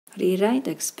rewrite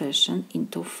expression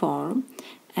into form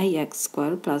ax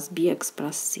squared plus bx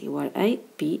plus c, where a,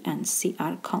 b, and c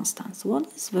are constants. What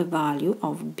is the value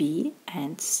of b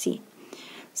and c?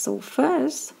 So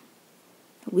first,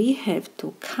 we have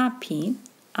to copy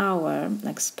our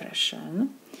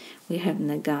expression. We have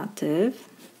negative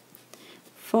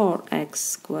 4x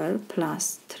squared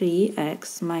plus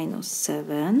 3x minus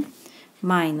 7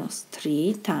 minus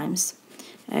 3 times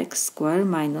x squared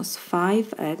minus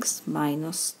 5x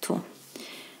minus 2.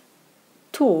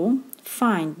 To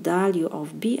find value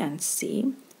of b and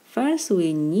c, first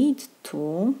we need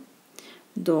to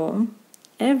do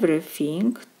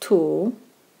everything to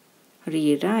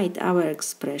rewrite our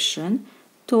expression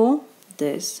to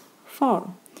this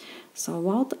form. So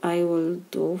what I will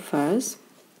do first,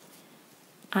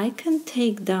 I can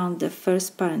take down the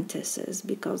first parenthesis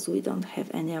because we don't have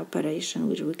any operation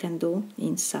which we can do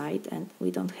inside and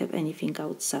we don't have anything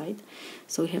outside.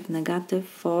 So we have negative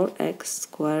 4x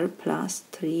squared plus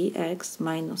 3x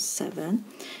minus 7.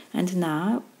 And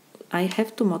now I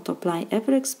have to multiply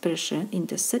every expression in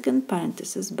the second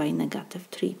parenthesis by negative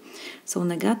 3. So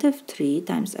negative 3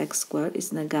 times x squared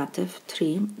is negative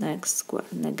 3x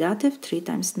squared. Negative 3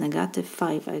 times negative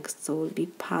 5x, so will be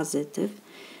positive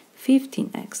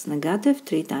 15x. Negative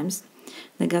 3 times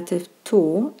negative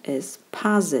 2 is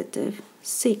positive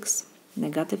 6.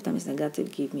 Negative times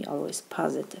negative give me always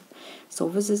positive. So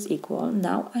this is equal.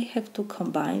 Now I have to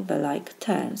combine the like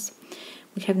terms.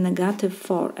 We have negative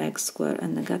 4x squared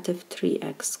and negative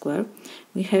 3x squared.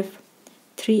 We have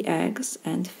 3x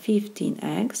and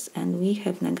 15x, and we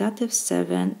have negative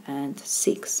 7 and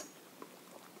 6.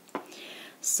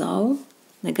 So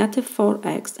negative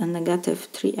 4x and negative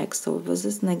 3x, so this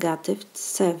is negative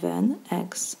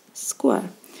 7x squared.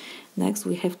 Next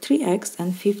we have 3x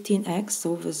and 15x,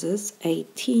 so this is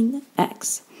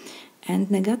 18x. And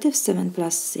negative 7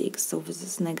 plus 6, so this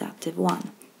is negative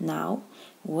 1. Now,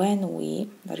 when we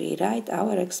rewrite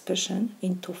our expression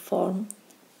into form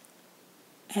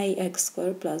ax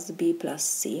squared plus b plus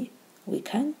c, we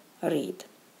can read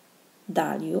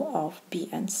value of b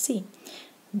and c.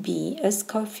 b is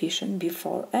coefficient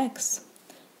before x,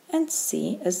 and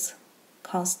c is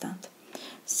constant.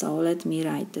 So let me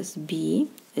write this. b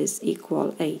is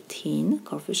equal 18,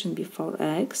 coefficient before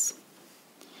x.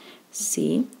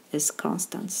 c is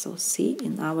constant, so c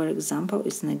in our example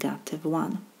is negative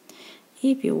 1.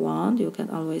 If you want, you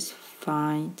can always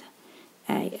find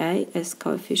a as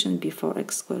coefficient before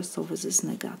x squared, so this is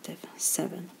negative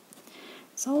 7.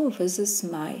 So this is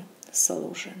my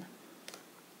solution.